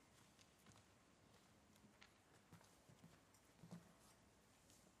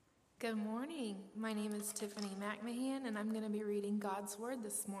Good morning. My name is Tiffany McMahon, and I'm going to be reading God's Word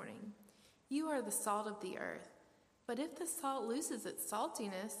this morning. You are the salt of the earth. But if the salt loses its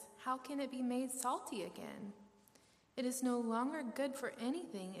saltiness, how can it be made salty again? It is no longer good for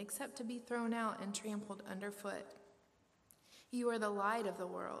anything except to be thrown out and trampled underfoot. You are the light of the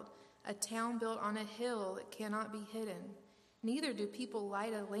world, a town built on a hill that cannot be hidden. Neither do people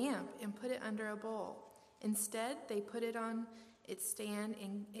light a lamp and put it under a bowl. Instead, they put it on its stand,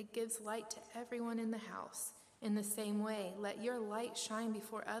 and it gives light to everyone in the house. In the same way, let your light shine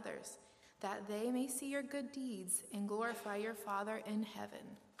before others, that they may see your good deeds and glorify your Father in heaven.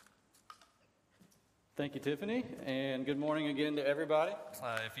 Thank you, Tiffany, and good morning again to everybody.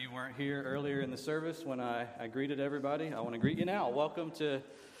 If you weren't here earlier in the service when I greeted everybody, I want to greet you now. Welcome to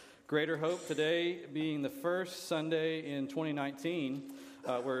Greater Hope. Today being the first Sunday in 2019,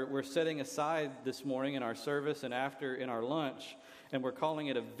 we're setting aside this morning in our service and after in our lunch, and we're calling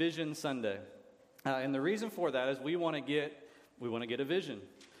it a Vision Sunday. And the reason for that is we want to get a vision.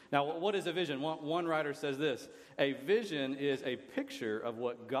 Now, what is a vision? One writer says this: a vision is a picture of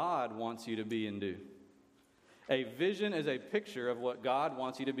what God wants you to be and do. A vision is a picture of what God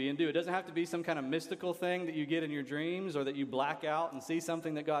wants you to be and do. It doesn't have to be some kind of mystical thing that you get in your dreams or that you black out and see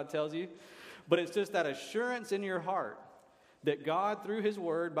something that God tells you. But it's just that assurance in your heart that God, through His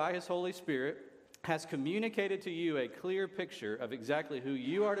Word, by His Holy Spirit, has communicated to you a clear picture of exactly who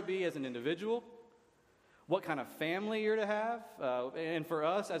you are to be as an individual, what kind of family you're to have, and for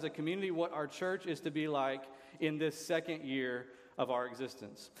us as a community, what our church is to be like in this second year of our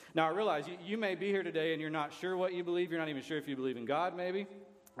existence. Now, I realize you may be here today and you're not sure what you believe. You're not even sure if you believe in God, maybe.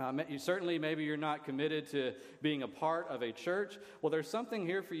 Maybe you're not committed to being a part of a church. Well, there's something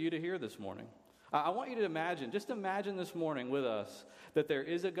here for you to hear this morning. I want you to imagine this morning with us that there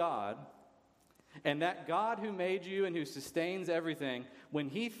is a God, and that God who made you and who sustains everything, when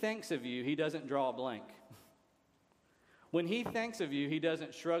He thinks of you, He doesn't draw a blank. When He thinks of you, He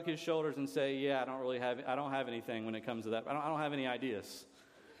doesn't shrug His shoulders and say, yeah, I don't have anything when it comes to that. I don't have any ideas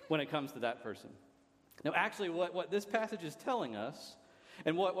when it comes to that person. Now, actually, what this passage is telling us,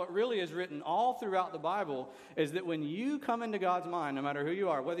 and what really is written all throughout the Bible, is that when you come into God's mind, no matter who you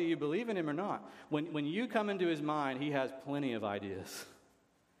are, whether you believe in Him or not, when you come into His mind, He has plenty of ideas.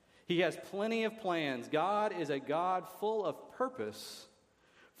 He has plenty of plans. God is a God full of purpose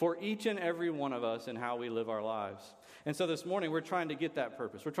for each and every one of us and how we live our lives. And so this morning, we're trying to get that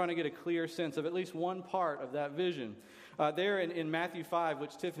purpose. We're trying to get a clear sense of at least one part of that vision. There in Matthew 5,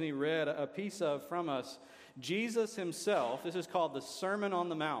 which Tiffany read a piece of from us, Jesus Himself, this is called the Sermon on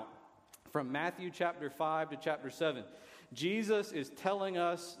the Mount, from Matthew chapter 5 to chapter 7. Jesus is telling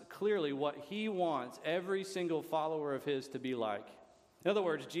us clearly what He wants every single follower of His to be like. In other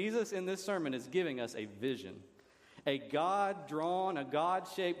words, Jesus in this sermon is giving us a vision. A God-drawn, a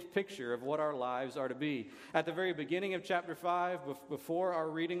God-shaped picture of what our lives are to be. At the very beginning of chapter 5, before our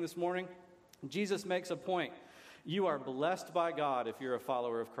reading this morning, Jesus makes a point. You are blessed by God if you're a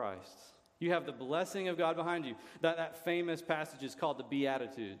follower of Christ. You have the blessing of God behind you. That famous passage is called the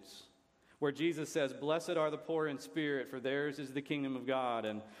Beatitudes, where Jesus says, blessed are the poor in spirit, for theirs is the kingdom of God.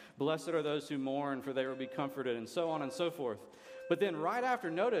 And blessed are those who mourn, for they will be comforted, and so on and so forth. But then right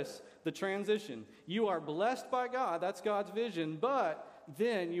after, notice the transition. You are blessed by God. That's God's vision. But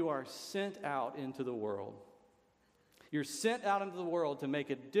then you are sent out into the world. You're sent out into the world to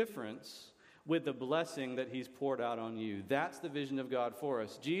make a difference with the blessing that He's poured out on you. That's the vision of God for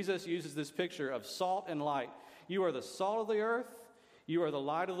us. Jesus uses this picture of salt and light. You are the salt of the earth. You are the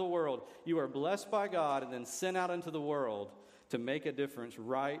light of the world. You are blessed by God and then sent out into the world to make a difference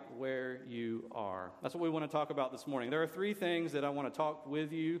right where you are. That's what we want to talk about this morning. There are three things that I want to talk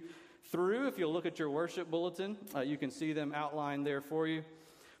with you through. If you'll look at your worship bulletin, you can see them outlined there for you.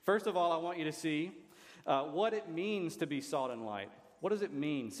 First of all, I want you to see what it means to be salt and light. What does it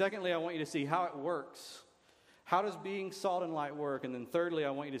mean? Secondly, I want you to see how it works. How does being salt and light work? And then thirdly,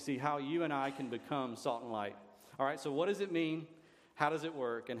 I want you to see how you and I can become salt and light. All right, so what does it mean? How does it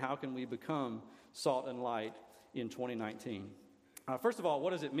work? And how can we become salt and light in 2019? First of all,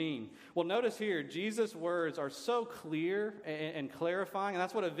 what does it mean? Well, notice here, Jesus' words are so clear and clarifying, and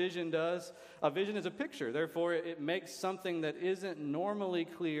that's what a vision does. A vision is a picture. Therefore, it makes something that isn't normally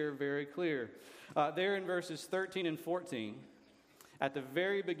clear very clear. There in verses 13 and 14, at the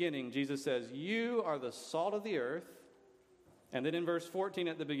very beginning, Jesus says, you are the salt of the earth. And then in verse 14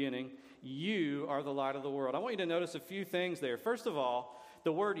 at the beginning, you are the light of the world. I want you to notice a few things there. First of all,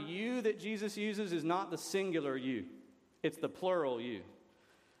 the word you that Jesus uses is not the singular you. It's the plural you.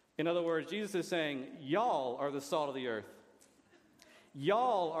 In other words, Jesus is saying, y'all are the salt of the earth.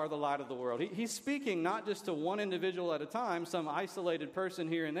 Y'all are the light of the world. He's speaking not just to one individual at a time, some isolated person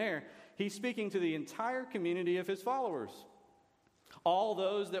here and there. He's speaking to the entire community of his followers. All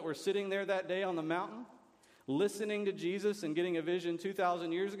those that were sitting there that day on the mountain, listening to Jesus and getting a vision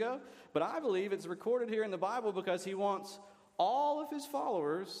 2,000 years ago. But I believe it's recorded here in the Bible because he wants all of his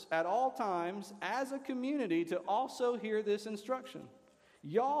followers at all times as a community to also hear this instruction.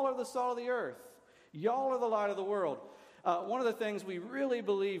 Y'all are the salt of the earth. Y'all are the light of the world. One of the things we really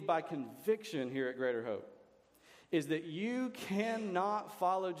believe by conviction here at Greater Hope is that you cannot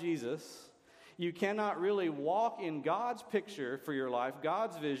follow Jesus. You cannot really walk in God's picture for your life,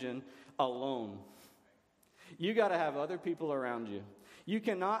 God's vision, alone. You got to have other people around you. You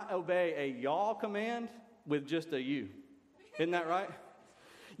cannot obey a y'all command with just a you. Isn't that right?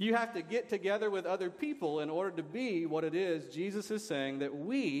 You have to get together with other people in order to be what it is Jesus is saying that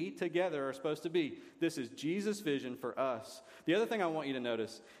we together are supposed to be. This is Jesus' vision for us. The other thing I want you to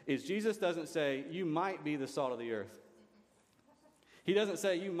notice is Jesus doesn't say, you might be the salt of the earth. He doesn't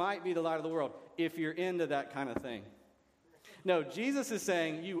say, you might be the light of the world if you're into that kind of thing. No, Jesus is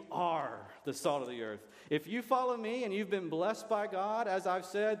saying, you are the salt of the earth. If you follow me and you've been blessed by God, as I've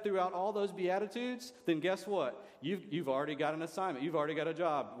said throughout all those Beatitudes, then guess what? You've already got an assignment. You've already got a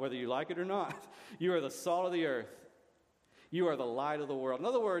job, whether you like it or not. You are the salt of the earth. You are the light of the world. In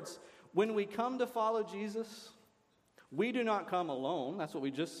other words, when we come to follow Jesus, we do not come alone. That's what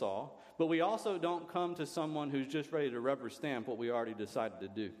we just saw. But we also don't come to someone who's just ready to rubber stamp what we already decided to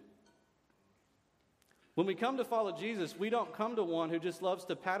do. When we come to follow Jesus, we don't come to one who just loves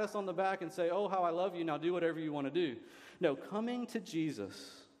to pat us on the back and say, oh, how I love you, now do whatever you want to do. No, coming to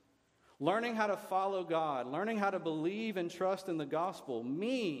Jesus, learning how to follow God, learning how to believe and trust in the gospel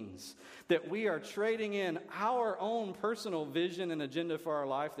means that we are trading in our own personal vision and agenda for our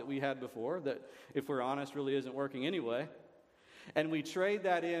life that we had before, that, if we're honest, really isn't working anyway. And we trade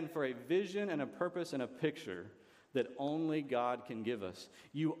that in for a vision and a purpose and a picture that only God can give us.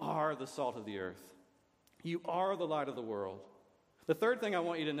 You are the salt of the earth. You are the light of the world. The third thing I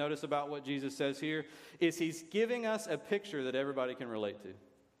want you to notice about what Jesus says here is he's giving us a picture that everybody can relate to.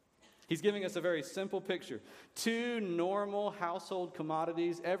 He's giving us a very simple picture. Two normal household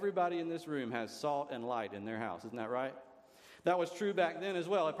commodities. Everybody in this room has salt and light in their house. Isn't that right? That was true back then as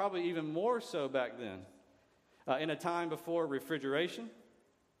well, and probably even more so back then. In a time before refrigeration,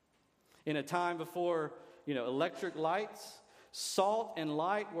 in a time before, electric lights, salt and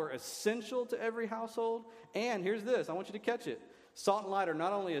light were essential to every household. And here's this, I want you to catch it. Salt and light are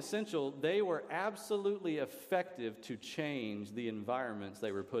not only essential, they were absolutely effective to change the environments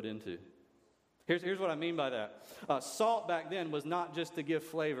they were put into. Here's what I mean by that. Salt back then was not just to give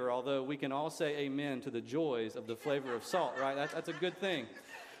flavor, although we can all say amen to the joys of the flavor of salt, right? That's a good thing.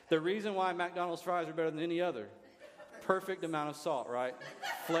 The reason why McDonald's fries are better than any other, perfect amount of salt, right?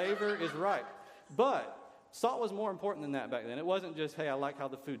 Flavor is right. But salt was more important than that back then. It wasn't just, hey, I like how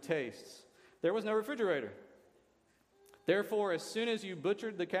the food tastes. There was no refrigerator. Therefore, as soon as you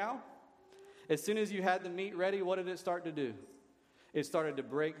butchered the cow, as soon as you had the meat ready, what did it start to do? It started to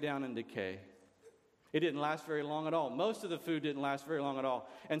break down and decay. It didn't last very long at all. Most of the food didn't last very long at all.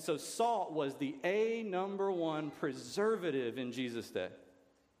 And so salt was the number one preservative in Jesus' day.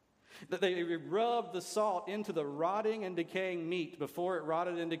 That they rubbed the salt into the rotting and decaying meat before it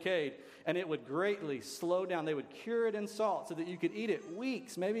rotted and decayed, and it would greatly slow down. They would cure it in salt so that you could eat it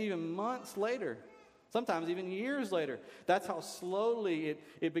weeks, maybe even months later, sometimes even years later. That's how slowly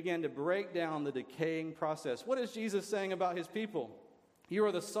it began to break down the decaying process. What is Jesus saying about his people? You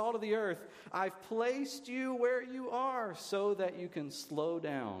are the salt of the earth. I've placed you where you are so that you can slow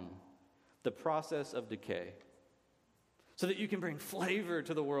down the process of decay. So that you can bring flavor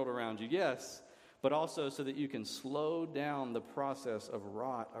to the world around you, yes, but also so that you can slow down the process of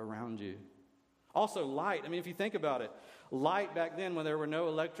rot around you. Also, light. If you think about it, light back then when there were no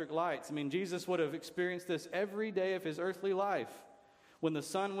electric lights, Jesus would have experienced this every day of his earthly life. When the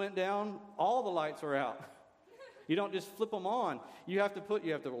sun went down, all the lights were out. You don't just flip them on. You have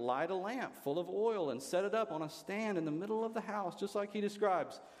to light a lamp full of oil and set it up on a stand in the middle of the house, just like he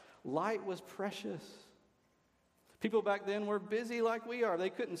describes. Light was precious. People back then were busy like we are.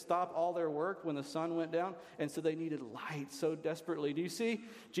 They couldn't stop all their work when the sun went down, and so they needed light so desperately. Do you see?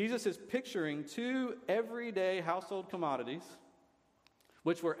 Jesus is picturing two everyday household commodities,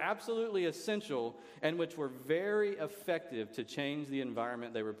 which were absolutely essential and which were very effective to change the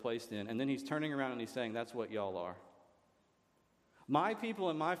environment they were placed in. And then he's turning around and he's saying, that's what y'all are. My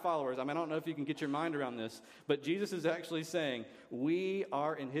people and my followers, I don't know if you can get your mind around this, but Jesus is actually saying, we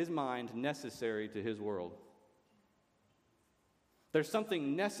are, in his mind, necessary to his world. There's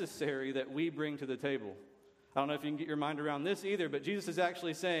something necessary that we bring to the table. I don't know if you can get your mind around this either, but Jesus is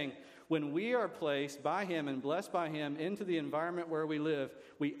actually saying, when we are placed by him and blessed by him into the environment where we live,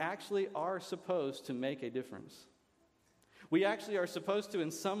 we actually are supposed to make a difference. We actually are supposed to,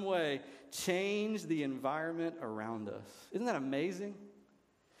 in some way, change the environment around us. Isn't that amazing?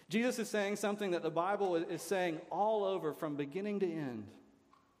 Jesus is saying something that the Bible is saying all over from beginning to end.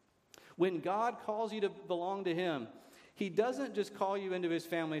 When God calls you to belong to him, he doesn't just call you into his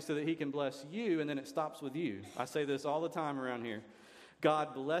family so that he can bless you and then it stops with you. I say this all the time around here.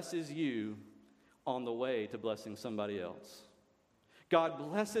 God blesses you on the way to blessing somebody else. God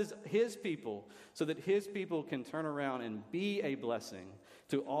blesses his people so that his people can turn around and be a blessing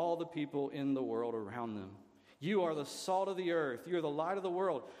to all the people in the world around them. You are the salt of the earth. You are the light of the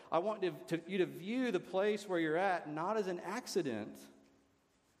world. I want you to view the place where you're at not as an accident,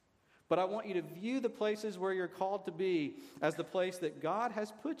 but I want you to view the places where you're called to be as the place that God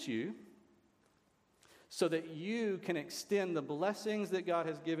has put you so that you can extend the blessings that God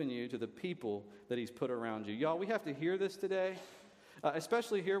has given you to the people that he's put around you. Y'all, we have to hear this today,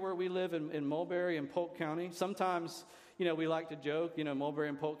 especially here where we live in Mulberry and Polk County. Sometimes, we like to joke, Mulberry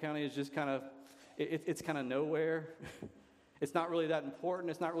and Polk County is just kind of, it's kind of nowhere. It's not really that important.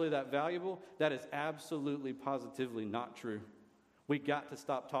 It's not really that valuable. That is absolutely, positively not true. We got to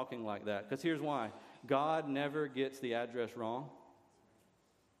stop talking like that, because here's why. God never gets the address wrong.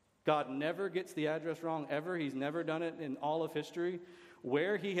 God never gets the address wrong ever. He's never done it in all of history.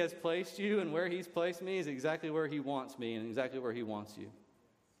 Where he has placed you and where he's placed me is exactly where he wants me and exactly where he wants you.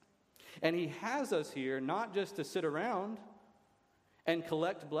 And he has us here not just to sit around and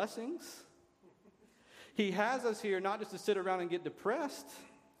collect blessings. He has us here not just to sit around and get depressed.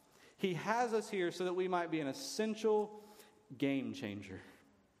 He has us here so that we might be an essential game changer.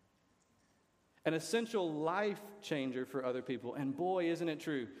 An essential life changer for other people. And boy, isn't it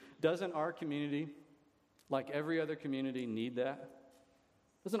true? Doesn't our community, like every other community, need that?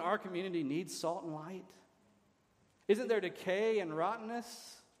 Doesn't our community need salt and light? Isn't there decay and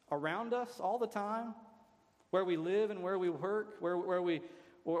rottenness around us all the time? Where we live and where we work, where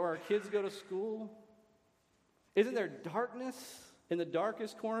our kids go to school? Isn't there darkness in the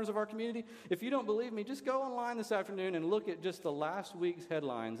darkest corners of our community? If you don't believe me, just go online this afternoon and look at just the last week's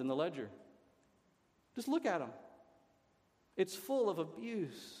headlines in the Ledger. Just look at them. It's full of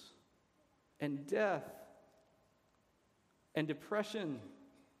abuse and death and depression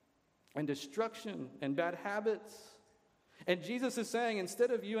and destruction and bad habits. And Jesus is saying,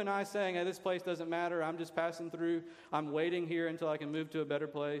 instead of you and I saying, hey, this place doesn't matter, I'm just passing through, I'm waiting here until I can move to a better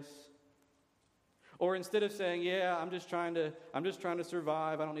place. Or instead of saying, yeah, I'm just trying to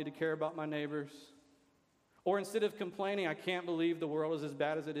survive, I don't need to care about my neighbors. Or instead of complaining, I can't believe the world is as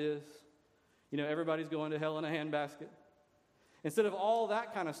bad as it is. Everybody's going to hell in a handbasket. Instead of all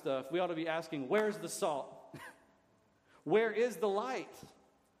that kind of stuff, we ought to be asking, where's the salt? Where is the light?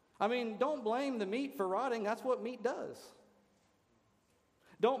 I mean, don't blame the meat for rotting. That's what meat does.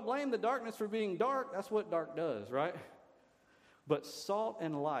 Don't blame the darkness for being dark. That's what dark does, right? But salt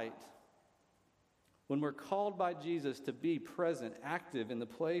and light, when we're called by Jesus to be present, active in the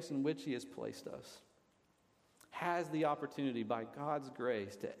place in which he has placed us, has the opportunity by God's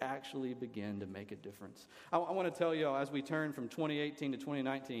grace to actually begin to make a difference. I want to tell you all, as we turn from 2018 to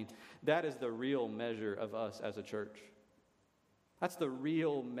 2019, that is the real measure of us as a church. That's the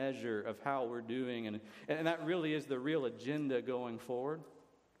real measure of how we're doing, and that really is the real agenda going forward.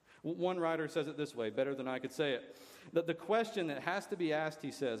 One writer says it this way, better than I could say it, that the question that has to be asked,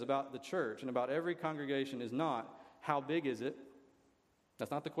 he says, about the church and about every congregation is not, how big is it?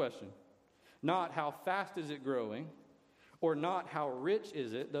 That's not the question. Not how fast is it growing, or not how rich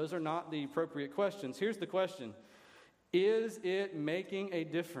is it. Those are not the appropriate questions. Here's the question. Is it making a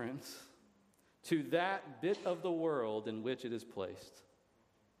difference to that bit of the world in which it is placed?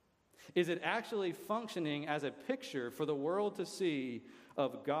 Is it actually functioning as a picture for the world to see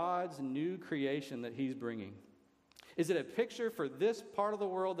of God's new creation that he's bringing? Is it a picture for this part of the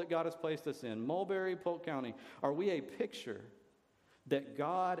world that God has placed us in? Mulberry, Polk County, are we a picture that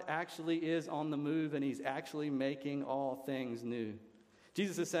God actually is on the move and he's actually making all things new?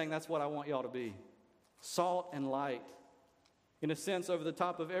 Jesus is saying that's what I want y'all to be. Salt and light. In a sense, over the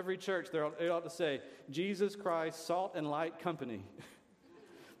top of every church, they ought to say, Jesus Christ, Salt and Light Company.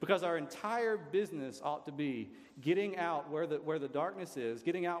 Because our entire business ought to be getting out where the darkness is,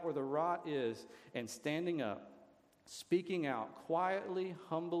 getting out where the rot is, and standing up, speaking out, quietly,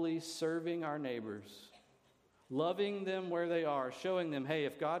 humbly serving our neighbors, loving them where they are, showing them, hey,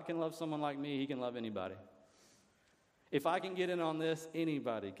 if God can love someone like me, he can love anybody. If I can get in on this,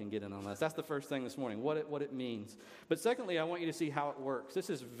 anybody can get in on this. That's the first thing this morning, what it means. But secondly, I want you to see how it works. This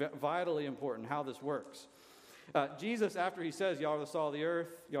is vitally important, how this works. Jesus, after he says, y'all are the salt of the earth,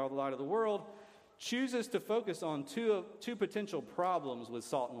 y'all are the light of the world, chooses to focus on two potential problems with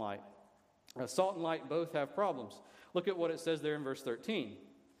salt and light. Salt and light both have problems. Look at what it says there in verse 13.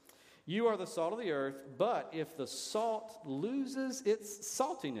 You are the salt of the earth, but if the salt loses its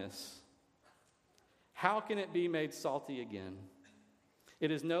saltiness, how can it be made salty again? It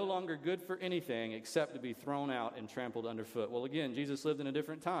is no longer good for anything except to be thrown out and trampled underfoot. Well, again, Jesus lived in a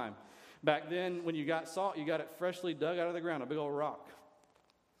different time. Back then, when you got salt, you got it freshly dug out of the ground, a big old rock.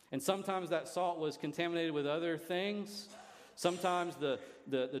 And sometimes that salt was contaminated with other things. Sometimes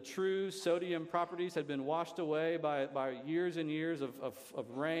the true sodium properties had been washed away by years and years of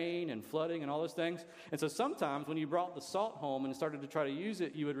rain and flooding and all those things. And so sometimes when you brought the salt home and started to try to use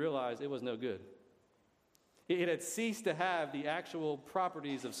it, you would realize it was no good. It had ceased to have the actual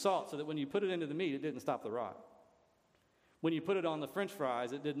properties of salt, so that when you put it into the meat, it didn't stop the rot. When you put it on the French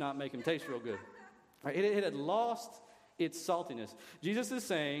fries, it did not make them taste real good. Right? It had lost its saltiness. Jesus is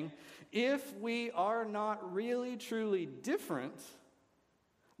saying, if we are not really, truly different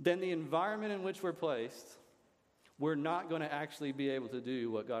than the environment in which we're placed, we're not going to actually be able to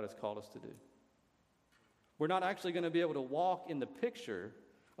do what God has called us to do. We're not actually going to be able to walk in the picture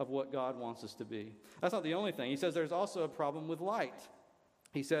of what God wants us to be. That's not the only thing. He says there's also a problem with light.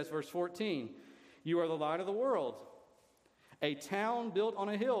 He says, verse 14, you are the light of the world. A town built on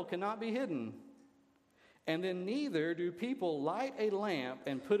a hill cannot be hidden. And then neither do people light a lamp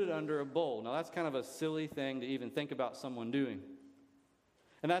and put it under a bowl. Now that's kind of a silly thing to even think about someone doing.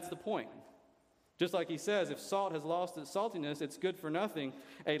 And that's the point. Just like he says, if salt has lost its saltiness, it's good for nothing.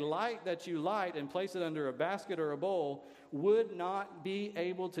 A light that you light and place it under a basket or a bowl would not be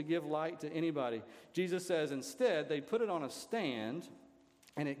able to give light to anybody. Jesus says instead, they put it on a stand,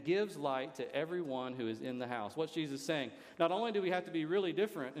 and it gives light to everyone who is in the house. What's Jesus saying? Not only do we have to be really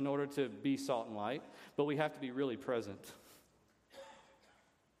different in order to be salt and light, but we have to be really present.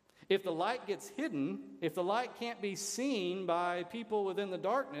 If the light gets hidden, if the light can't be seen by people within the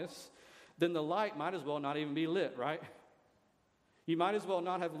darkness, then the light might as well not even be lit, right? You might as well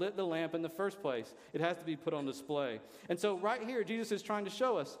not have lit the lamp in the first place. It has to be put on display. And so right here, Jesus is trying to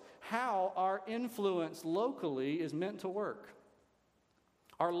show us how our influence locally is meant to work.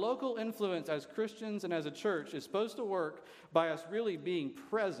 Our local influence as Christians and as a church is supposed to work by us really being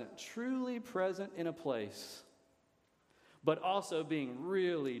present, truly present in a place, but also being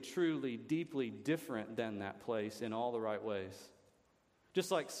really, truly, deeply different than that place in all the right ways. Just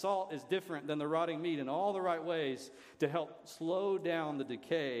like salt is different than the rotting meat in all the right ways to help slow down the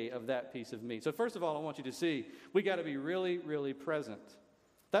decay of that piece of meat. So first of all, I want you to see, we got to be really, really present.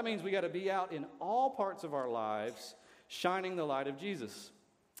 That means we got to be out in all parts of our lives, shining the light of Jesus.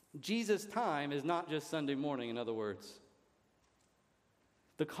 Jesus' time is not just Sunday morning, in other words.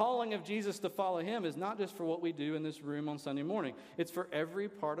 The calling of Jesus to follow him is not just for what we do in this room on Sunday morning. It's for every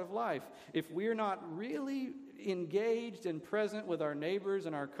part of life. If we're not really engaged and present with our neighbors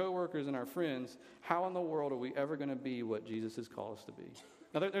and our coworkers and our friends, how in the world are we ever going to be what Jesus has called us to be?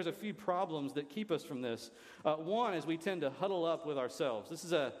 Now, there's a few problems that keep us from this. One is we tend to huddle up with ourselves. This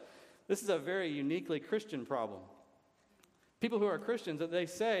is a very uniquely Christian problem. People who are Christians, they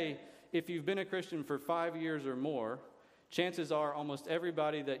say if you've been a Christian for 5 years or more, chances are almost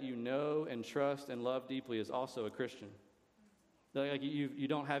everybody that you know and trust and love deeply is also a Christian. Like you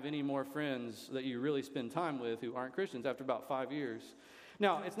don't have any more friends that you really spend time with who aren't Christians after about 5 years.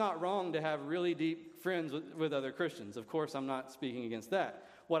 Now, it's not wrong to have really deep friends with other Christians. Of course, I'm not speaking against that.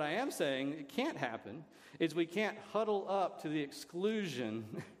 What I am saying it can't happen is we can't huddle up to the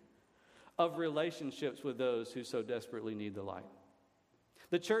exclusion of relationships with those who so desperately need the light.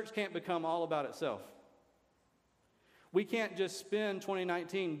 The church can't become all about itself. We can't just spend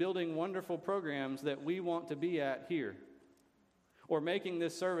 2019 building wonderful programs that we want to be at here, or making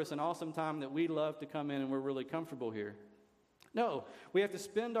this service an awesome time that we love to come in and we're really comfortable here. No, we have to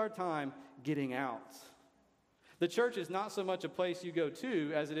spend our time getting out. The church is not so much a place you go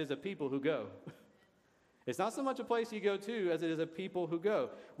to as it is a people who go. It's not so much a place you go to as it is a people who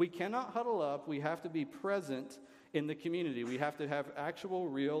go. We cannot huddle up. We have to be present in the community. We have to have actual,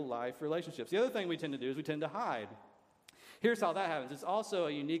 real life relationships. The other thing we tend to do is we tend to hide. Here's how that happens. It's also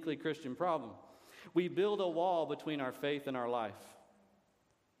a uniquely Christian problem. We build a wall between our faith and our life.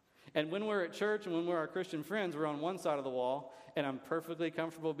 And when we're at church and when we're our Christian friends, we're on one side of the wall, and I'm perfectly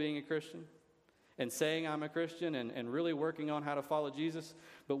comfortable being a Christian and saying I'm a Christian and really working on how to follow Jesus.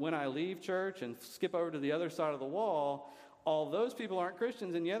 But when I leave church and skip over to the other side of the wall, all those people aren't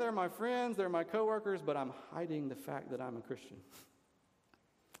Christians. And yeah, they're my friends, they're my coworkers, but I'm hiding the fact that I'm a Christian.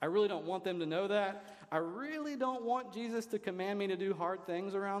 I really don't want them to know that. I really don't want Jesus to command me to do hard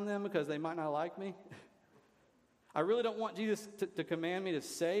things around them because they might not like me. I really don't want Jesus to command me to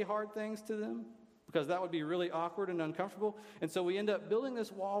say hard things to them, because that would be really awkward and uncomfortable. And so we end up building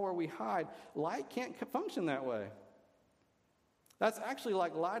this wall where we hide. Light can't function that way. That's actually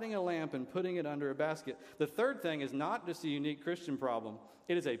like lighting a lamp and putting it under a basket. The third thing is not just a unique Christian problem.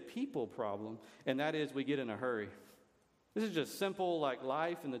 It is a people problem, and that is we get in a hurry. This is just simple like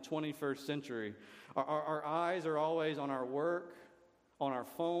life in the 21st century. Our eyes are always on our work, on our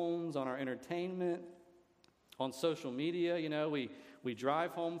phones, on our entertainment, on social media. You know, we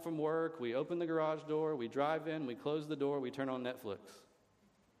drive home from work, we open the garage door, we drive in, we close the door, we turn on Netflix.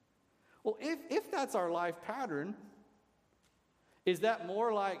 Well, if that's our life pattern, is that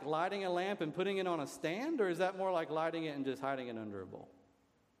more like lighting a lamp and putting it on a stand, or is that more like lighting it and just hiding it under a bowl?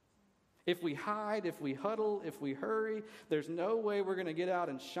 If we hide, if we huddle, if we hurry, there's no way we're going to get out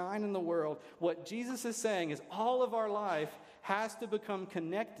and shine in the world. What Jesus is saying is all of our life has to become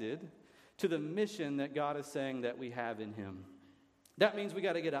connected to the mission that God is saying that we have in Him. That means we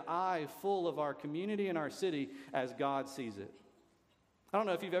got to get an eye full of our community and our city as God sees it. I don't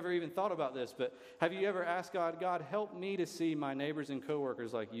know if you've ever even thought about this, but have you ever asked God, God, help me to see my neighbors and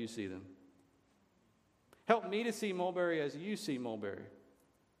coworkers like you see them? Help me to see Mulberry as you see Mulberry.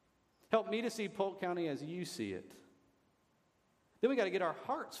 Help me to see Polk County as you see it. Then we got to get our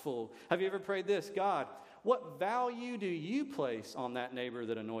hearts full. Have you ever prayed this? God, what value do you place on that neighbor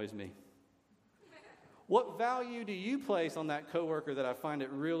that annoys me? What value do you place on that coworker that I find it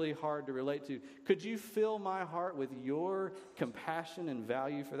really hard to relate to? Could you fill my heart with your compassion and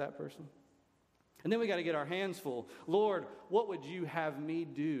value for that person? And then we got to get our hands full. Lord, what would you have me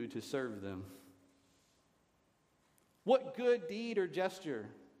do to serve them? What good deed or gesture?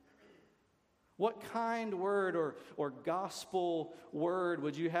 What kind word or gospel word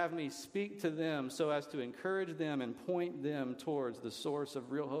would you have me speak to them so as to encourage them and point them towards the source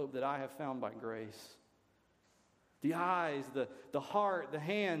of real hope that I have found by grace? The eyes, the heart, the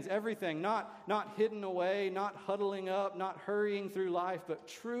hands, everything, not hidden away, not huddling up, not hurrying through life, but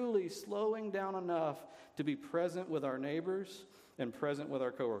truly slowing down enough to be present with our neighbors and present with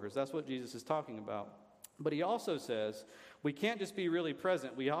our coworkers. That's what Jesus is talking about. But he also says we can't just be really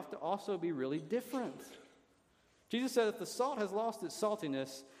present. We have to also be really different. Jesus said if the salt has lost its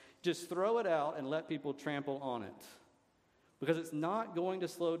saltiness, just throw it out and let people trample on it. Because it's not going to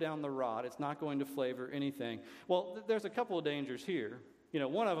slow down the rot. It's not going to flavor anything. Well, there's a couple of dangers here. You know,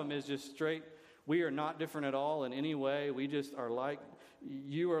 one of them is just straight, we are not different at all in any way. We just are like,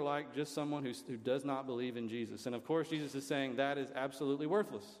 you are like just someone who does not believe in Jesus. And of course, Jesus is saying that is absolutely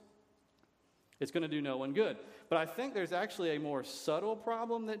worthless. It's going to do no one good. But I think there's actually a more subtle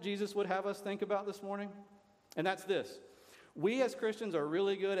problem that Jesus would have us think about this morning. And that's this. We as Christians are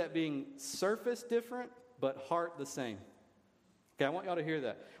really good at being surface different, but heart the same. Okay, I want y'all to hear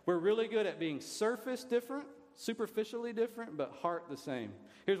that. We're really good at being surface different, superficially different, but heart the same.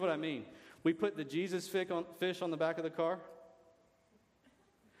 Here's what I mean. We put the Jesus fish on the back of the car.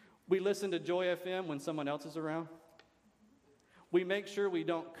 We listen to Joy FM when someone else is around. We make sure we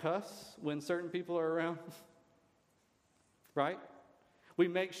don't cuss when certain people are around. Right? We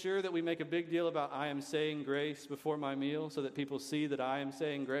make sure that we make a big deal about I am saying grace before my meal so that people see that I am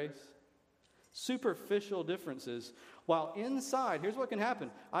saying grace. Superficial differences. While inside, here's what can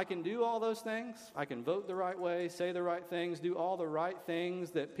happen. I can do all those things. I can vote the right way, say the right things, do all the right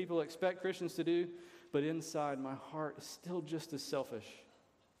things that people expect Christians to do. But inside, my heart is still just as selfish.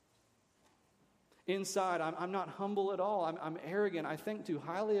 Inside, I'm not humble at all. I'm arrogant. I think too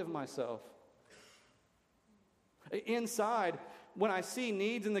highly of myself. Inside, when I see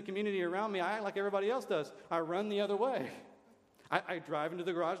needs in the community around me, I act like everybody else does. I run the other way. I drive into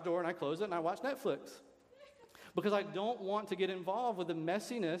the garage door and I close it and I watch Netflix. Because I don't want to get involved with the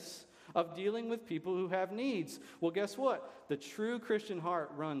messiness of dealing with people who have needs. Well, guess what? The true Christian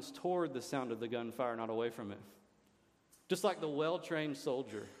heart runs toward the sound of the gunfire, not away from it. Just like the well-trained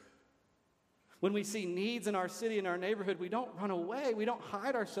soldier. When we see needs in our city, in our neighborhood, we don't run away. We don't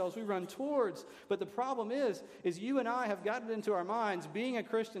hide ourselves. We run towards. But the problem is you and I have gotten into our minds, being a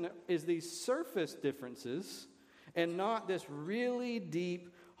Christian is these surface differences and not this really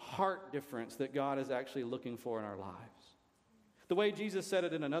deep heart difference that God is actually looking for in our lives. The way Jesus said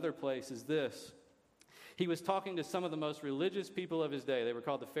it in another place is this. He was talking to some of the most religious people of his day. They were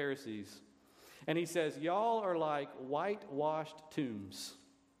called the Pharisees. And he says, y'all are like whitewashed tombs.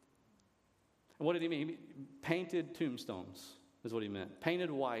 And what did he mean? Painted tombstones is what he meant.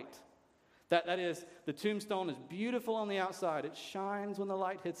 Painted white. That is, the tombstone is beautiful on the outside. It shines when the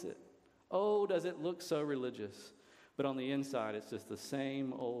light hits it. Oh, does it look so religious. But on the inside, it's just the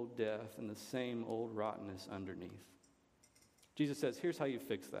same old death and the same old rottenness underneath. Jesus says, here's how you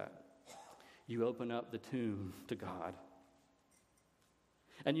fix that. you open up the tomb to God.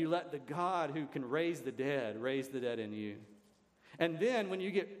 And you let the God who can raise the dead in you. And then when you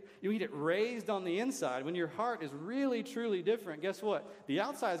get raised on the inside, when your heart is really, truly different, guess what? The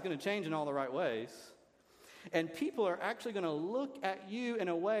outside is going to change in all the right ways. And people are actually going to look at you in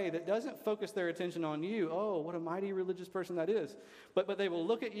a way that doesn't focus their attention on you. Oh, what a mighty religious person that is. But they will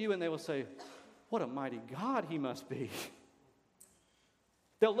look at you and they will say, what a mighty God he must be.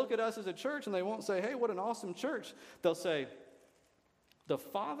 They'll look at us as a church and they won't say, hey, what an awesome church. They'll say, the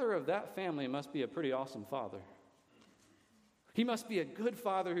father of that family must be a pretty awesome father. He must be a good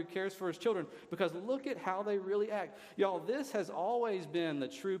father who cares for his children, because look at how they really act. Y'all, this has always been the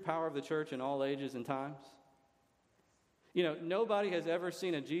true power of the church in all ages and times. You know, nobody has ever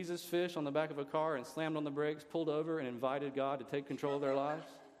seen a Jesus fish on the back of a car and slammed on the brakes, pulled over, and invited God to take control of their lives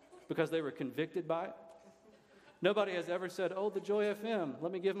because they were convicted by it. Nobody has ever said, oh, the Joy FM,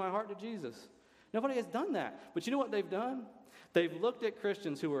 let me give my heart to Jesus. Nobody has done that. But you know what they've done? They've looked at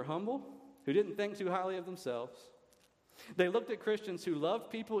Christians who were humble, who didn't think too highly of themselves. They looked at Christians who loved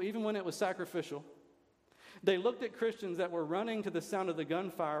people even when it was sacrificial. They looked at Christians that were running to the sound of the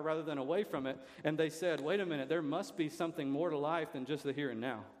gunfire rather than away from it, and they said, wait a minute, there must be something more to life than just the here and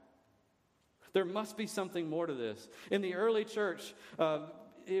now. There must be something more to this. In the early church,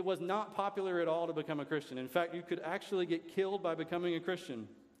 it was not popular at all to become a Christian. In fact, you could actually get killed by becoming a Christian.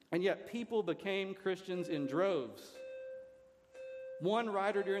 And yet people became Christians in droves. One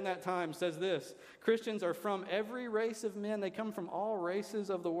writer during that time says this: Christians are from every race of men. They come from all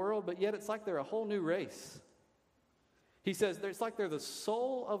races of the world, but yet it's like they're a whole new race. He says it's like they're the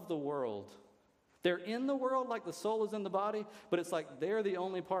soul of the world. They're in the world like the soul is in the body, but it's like they're the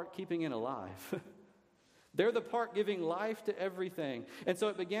only part keeping it alive. They're the part giving life to everything. And so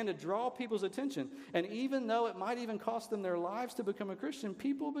it began to draw people's attention. And even though it might even cost them their lives to become a Christian,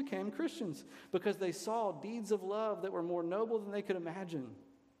 people became Christians because they saw deeds of love that were more noble than they could imagine.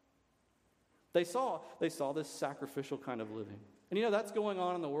 They saw this sacrificial kind of living. And you know, that's going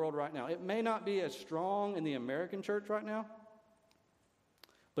on in the world right now. It may not be as strong in the American church right now,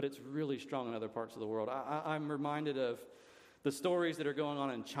 but it's really strong in other parts of the world. I'm reminded of the stories that are going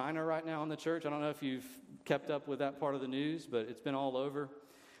on in China right now in the church. I don't know if you've kept up with that part of the news, but it's been all over.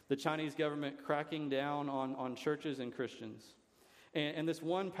 The Chinese government cracking down on churches and Christians. And this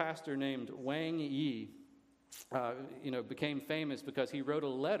one pastor named Wang Yi, became famous because he wrote a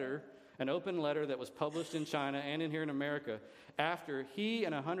letter, an open letter that was published in China and in here in America after he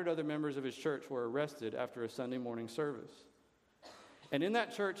and 100 other members of his church were arrested after a Sunday morning service. And in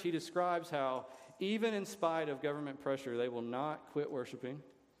that church, he describes how even in spite of government pressure, they will not quit worshiping.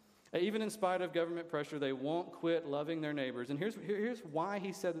 Even in spite of government pressure, they won't quit loving their neighbors. And here's why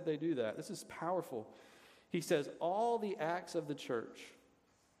he said that they do that. This is powerful. He says, all the acts of the church,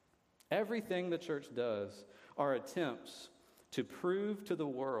 everything the church does, are attempts to prove to the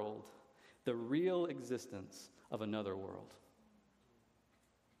world the real existence of another world.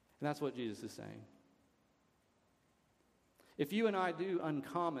 And that's what Jesus is saying. If you and I do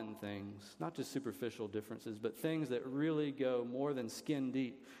uncommon things, not just superficial differences, but things that really go more than skin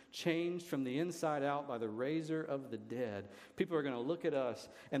deep, changed from the inside out by the raiser of the dead, people are going to look at us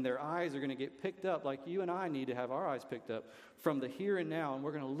and their eyes are going to get picked up like you and I need to have our eyes picked up from the here and now, and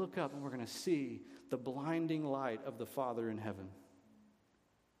we're going to look up and we're going to see the blinding light of the Father in heaven.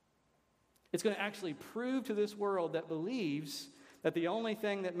 It's going to actually prove to this world that believes that the only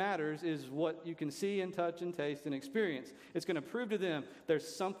thing that matters is what you can see and touch and taste and experience. It's going to prove to them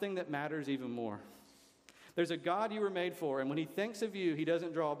there's something that matters even more. There's a God you were made for, and when he thinks of you, he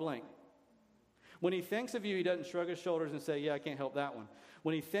doesn't draw a blank. When he thinks of you, he doesn't shrug his shoulders and say, yeah, I can't help that one.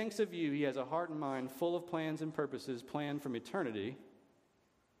 When he thinks of you, he has a heart and mind full of plans and purposes planned from eternity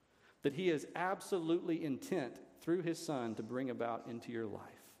that he is absolutely intent through his Son to bring about into your life.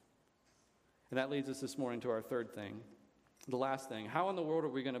 And that leads us this morning to our third thing. The last thing, how in the world are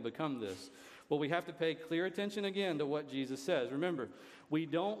we going to become this? Well, we have to pay clear attention again to what Jesus says. Remember, we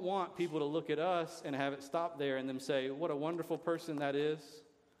don't want people to look at us and have it stop there and them say, what a wonderful person that is.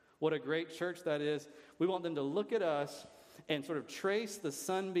 What a great church that is. We want them to look at us and sort of trace the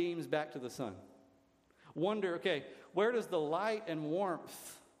sunbeams back to the sun. Wonder, okay, where does the light and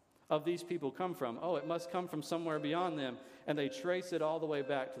warmth of these people come from? Oh, it must come from somewhere beyond them. And they trace it all the way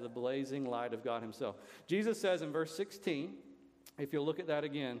back to the blazing light of God himself. Jesus says in verse 16, if you'll look at that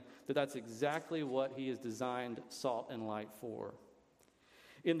again, that's exactly what he has designed salt and light for.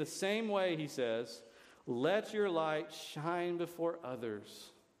 In the same way, he says, let your light shine before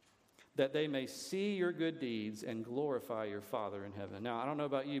others, that they may see your good deeds and glorify your Father in heaven. Now, I don't know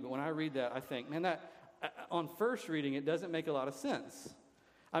about you, but when I read that, I think, man, that on first reading, it doesn't make a lot of sense.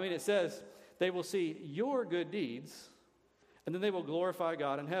 I mean, it says they will see your good deeds, and then they will glorify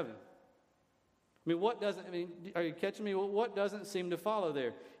God in heaven. Are you catching me? What doesn't seem to follow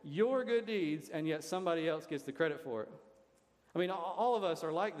there? Your good deeds, and yet somebody else gets the credit for it. All of us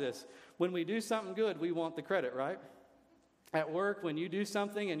are like this. When we do something good, we want the credit, right? At work, when you do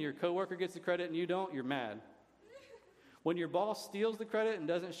something and your coworker gets the credit and you don't, you're mad. When your boss steals the credit and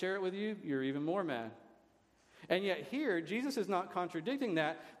doesn't share it with you, you're even more mad. And yet here, Jesus is not contradicting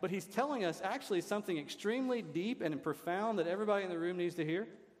that, but he's telling us actually something extremely deep and profound that everybody in the room needs to hear.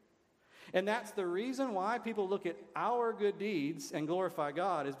 And that's the reason why people look at our good deeds and glorify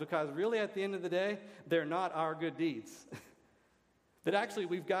God, is because really at the end of the day, they're not our good deeds. That actually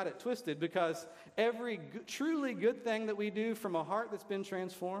we've got it twisted, because every truly good thing that we do from a heart that's been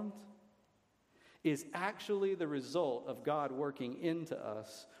transformed is actually the result of God working into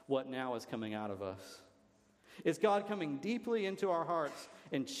us what now is coming out of us. It's God coming deeply into our hearts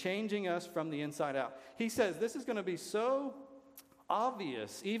and changing us from the inside out. He says this is going to be so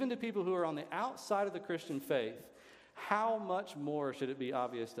obvious, even to people who are on the outside of the Christian faith. How much more should it be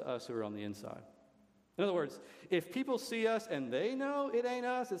obvious to us who are on the inside? In other words, if people see us and they know it ain't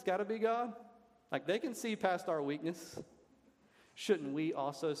us, it's got to be God, like they can see past our weakness, shouldn't we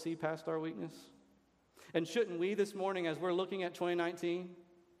also see past our weakness? And shouldn't we this morning, as we're looking at 2019,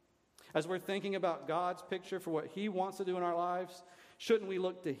 as we're thinking about God's picture for what he wants to do in our lives, shouldn't we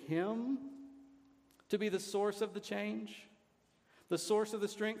look to him to be the source of the change, the source of the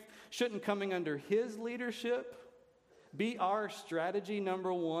strength? Shouldn't coming under his leadership be our strategy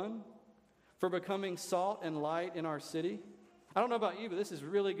number one for becoming salt and light in our city? I don't know about you, but this is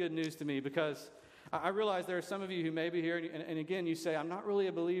really good news to me, because I realize there are some of you who may be here, and again, you say, I'm not really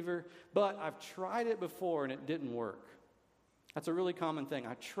a believer, but I've tried it before and it didn't work. That's a really common thing.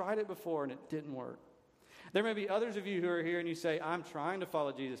 I tried it before and it didn't work. There may be others of you who are here and you say, I'm trying to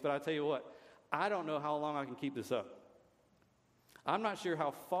follow Jesus, but I tell you what, I don't know how long I can keep this up. I'm not sure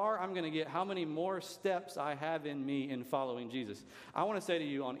how far I'm going to get, how many more steps I have in me in following Jesus. I want to say to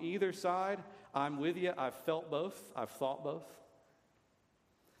you, on either side, I'm with you. I've felt both. I've thought both.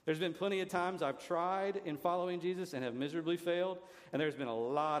 There's been plenty of times I've tried in following Jesus and have miserably failed. And there's been a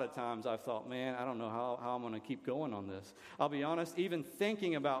lot of times I've thought, man, I don't know how I'm going to keep going on this. I'll be honest, even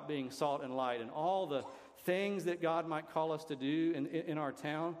thinking about being salt and light and all the things that God might call us to do in our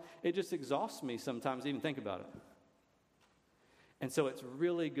town, it just exhausts me sometimes to even think about it. And so it's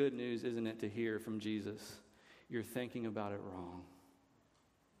really good news, isn't it, to hear from Jesus, you're thinking about it wrong.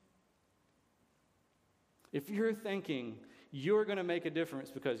 If you're thinking you're going to make a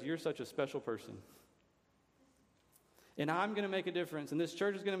difference because you're such a special person, and I'm going to make a difference, and this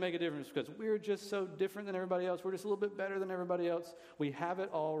church is going to make a difference because we're just so different than everybody else, we're just a little bit better than everybody else, we have it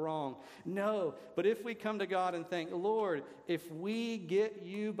all wrong. No, but if we come to God and think, Lord, if we get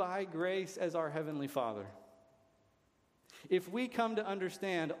you by grace as our Heavenly Father, if we come to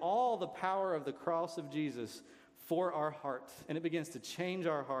understand all the power of the cross of Jesus for our heart, and it begins to change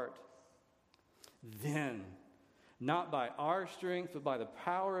our heart, then, not by our strength, but by the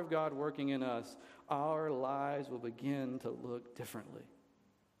power of God working in us, our lives will begin to look differently.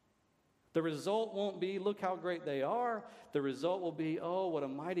 The result won't be, look how great they are. The result will be, oh, what a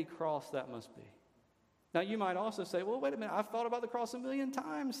mighty cross that must be. Now, you might also say, well, wait a minute, I've thought about the cross a million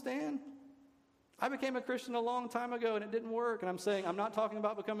times, Stan. I became a Christian a long time ago and it didn't work. And I'm saying, I'm not talking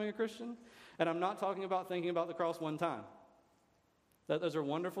about becoming a Christian, and I'm not talking about thinking about the cross one time. Those are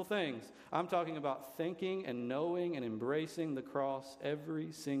wonderful things. I'm talking about thinking and knowing and embracing the cross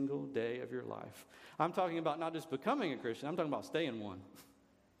every single day of your life. I'm talking about not just becoming a Christian, I'm talking about staying one.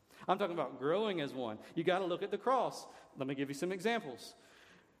 I'm talking about growing as one. You got to look at the cross. Let me give you some examples.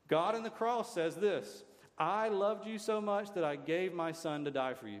 God in the cross says this, I loved you so much that I gave my son to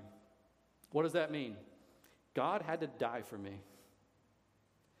die for you. What does that mean? God had to die for me.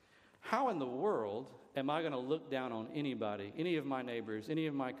 How in the world am I going to look down on anybody, any of my neighbors, any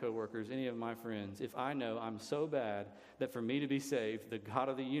of my coworkers, any of my friends, if I know I'm so bad that for me to be saved, the God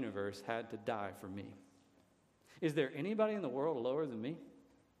of the universe had to die for me? Is there anybody in the world lower than me?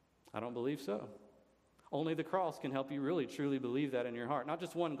 I don't believe so. Only the cross can help you really, truly believe that in your heart. Not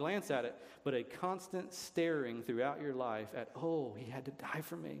just one glance at it, but a constant staring throughout your life at, oh, he had to die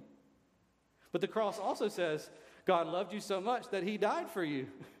for me. But the cross also says, God loved you so much that he died for you.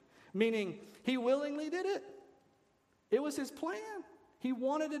 Meaning, he willingly did it. It was his plan. He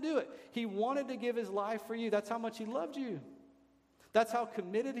wanted to do it. He wanted to give his life for you. That's how much he loved you. That's how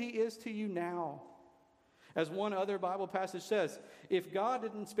committed he is to you now. As one other Bible passage says, if God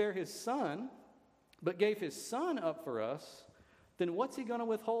didn't spare his son, but gave his son up for us, then what's he going to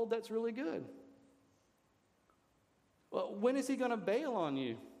withhold that's really good? Well, when is he going to bail on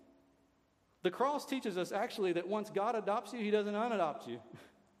you? The cross teaches us actually that once God adopts you, he doesn't unadopt you.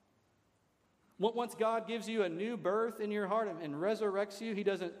 Once God gives you a new birth in your heart and resurrects you, he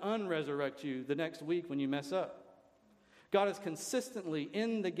doesn't unresurrect you the next week when you mess up. God is consistently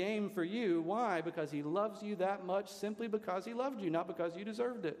in the game for you. Why? Because he loves you that much, simply because he loved you, not because you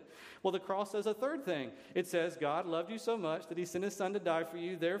deserved it. Well, the cross says a third thing. It says God loved you so much that he sent his son to die for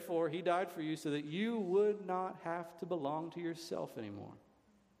you. Therefore, he died for you so that you would not have to belong to yourself anymore,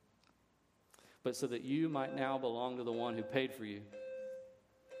 but so that you might now belong to the one who paid for you.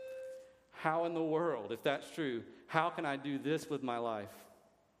 How in the world, if that's true, how can I do this with my life?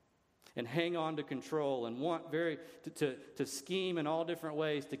 And hang on to control and want to scheme in all different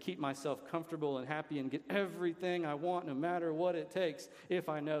ways to keep myself comfortable and happy and get everything I want no matter what it takes, if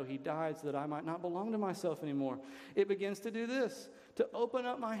I know he died so that I might not belong to myself anymore. It begins to do this, to open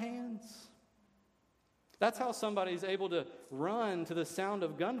up my hands. That's how somebody's able to run to the sound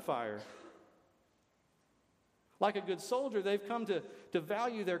of gunfire. Like a good soldier, they've come to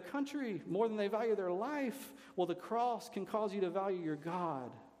value their country more than they value their life. Well, the cross can cause you to value your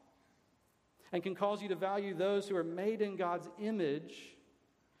God, and can cause you to value those who are made in God's image,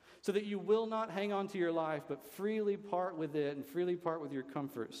 so that you will not hang on to your life, but freely part with it and freely part with your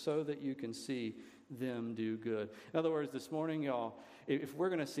comfort so that you can see them do good. In other words, this morning, y'all, if we're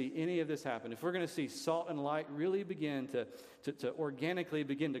going to see any of this happen, if we're going to see salt and light really begin to organically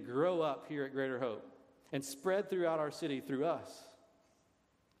begin to grow up here at Greater Hope and spread throughout our city through us,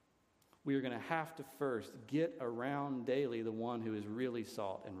 we are going to have to first get around daily the one who is really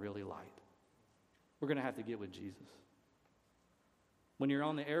salt and really light. We're going to have to get with Jesus. When you're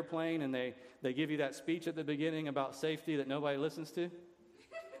on the airplane and they give you that speech at the beginning about safety that nobody listens to,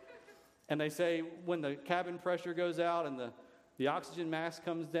 and they say when the cabin pressure goes out and the oxygen mask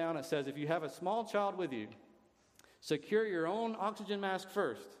comes down, it says if you have a small child with you, secure your own oxygen mask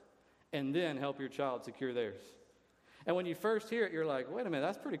first and then help your child secure theirs. And when you first hear it, you're like, wait a minute,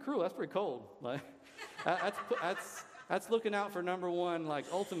 that's pretty cruel, that's pretty cold. Like, that's looking out for number one, like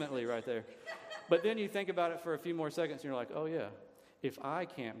ultimately right there. But then you think about it for a few more seconds and you're like, oh yeah, if I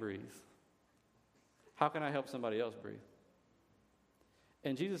can't breathe, how can I help somebody else breathe?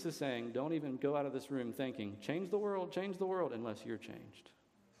 And Jesus is saying, don't even go out of this room thinking, change the world, unless you're changed.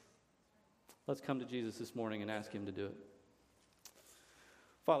 Let's come to Jesus this morning and ask him to do it.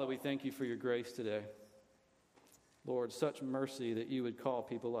 Father, we thank you for your grace today. Lord, such mercy that you would call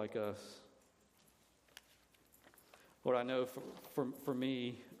people like us. Lord, I know for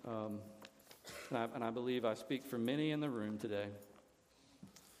me, and I believe I speak for many in the room today,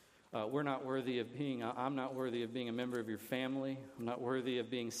 I'm not worthy of being a member of your family. I'm not worthy of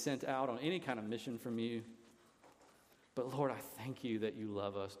being sent out on any kind of mission from you. But Lord, I thank you that you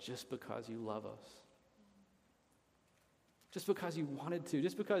love us just because you love us. Just because you wanted to,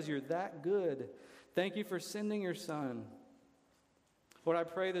 just because you're that good. Thank you for sending your son. Lord, I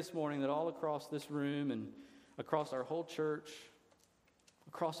pray this morning that all across this room and across our whole church,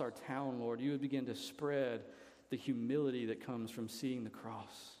 across our town, Lord, you would begin to spread the humility that comes from seeing the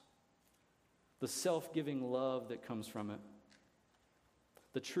cross, the self-giving love that comes from it,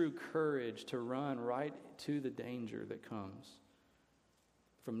 the true courage to run right to the danger that comes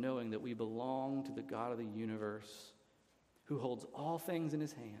from knowing that we belong to the God of the universe, who holds all things in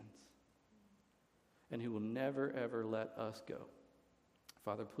his hands and who will never, ever let us go.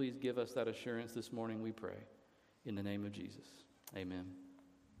 Father, please give us that assurance this morning, we pray. In the name of Jesus, amen.